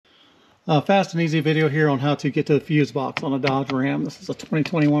Fast and easy video here on how to get to the fuse box on a Dodge Ram. This is a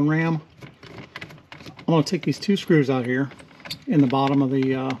 2021 Ram. I'm going to take these two screws out here in the bottom of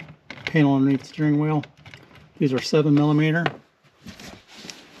the panel underneath the steering wheel. These are 7mm.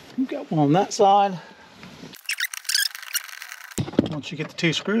 We've got one on that side. Once you get the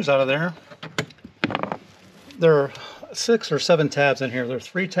two screws out of there, there are 6 or 7 tabs in here. There are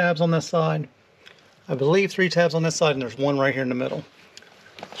 3 tabs on this side. I believe 3 tabs on this side, and there's one right here in the middle.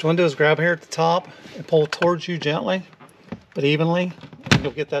 What you want to do is grab here at the top and pull towards you gently, but evenly.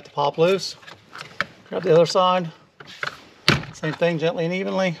 You'll get that to pop loose. Grab the other side. Same thing, gently and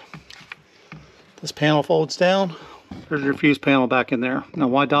evenly. This panel folds down. There's your fuse panel back in there. Now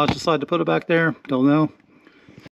why Dodge decided to put it back there, don't know.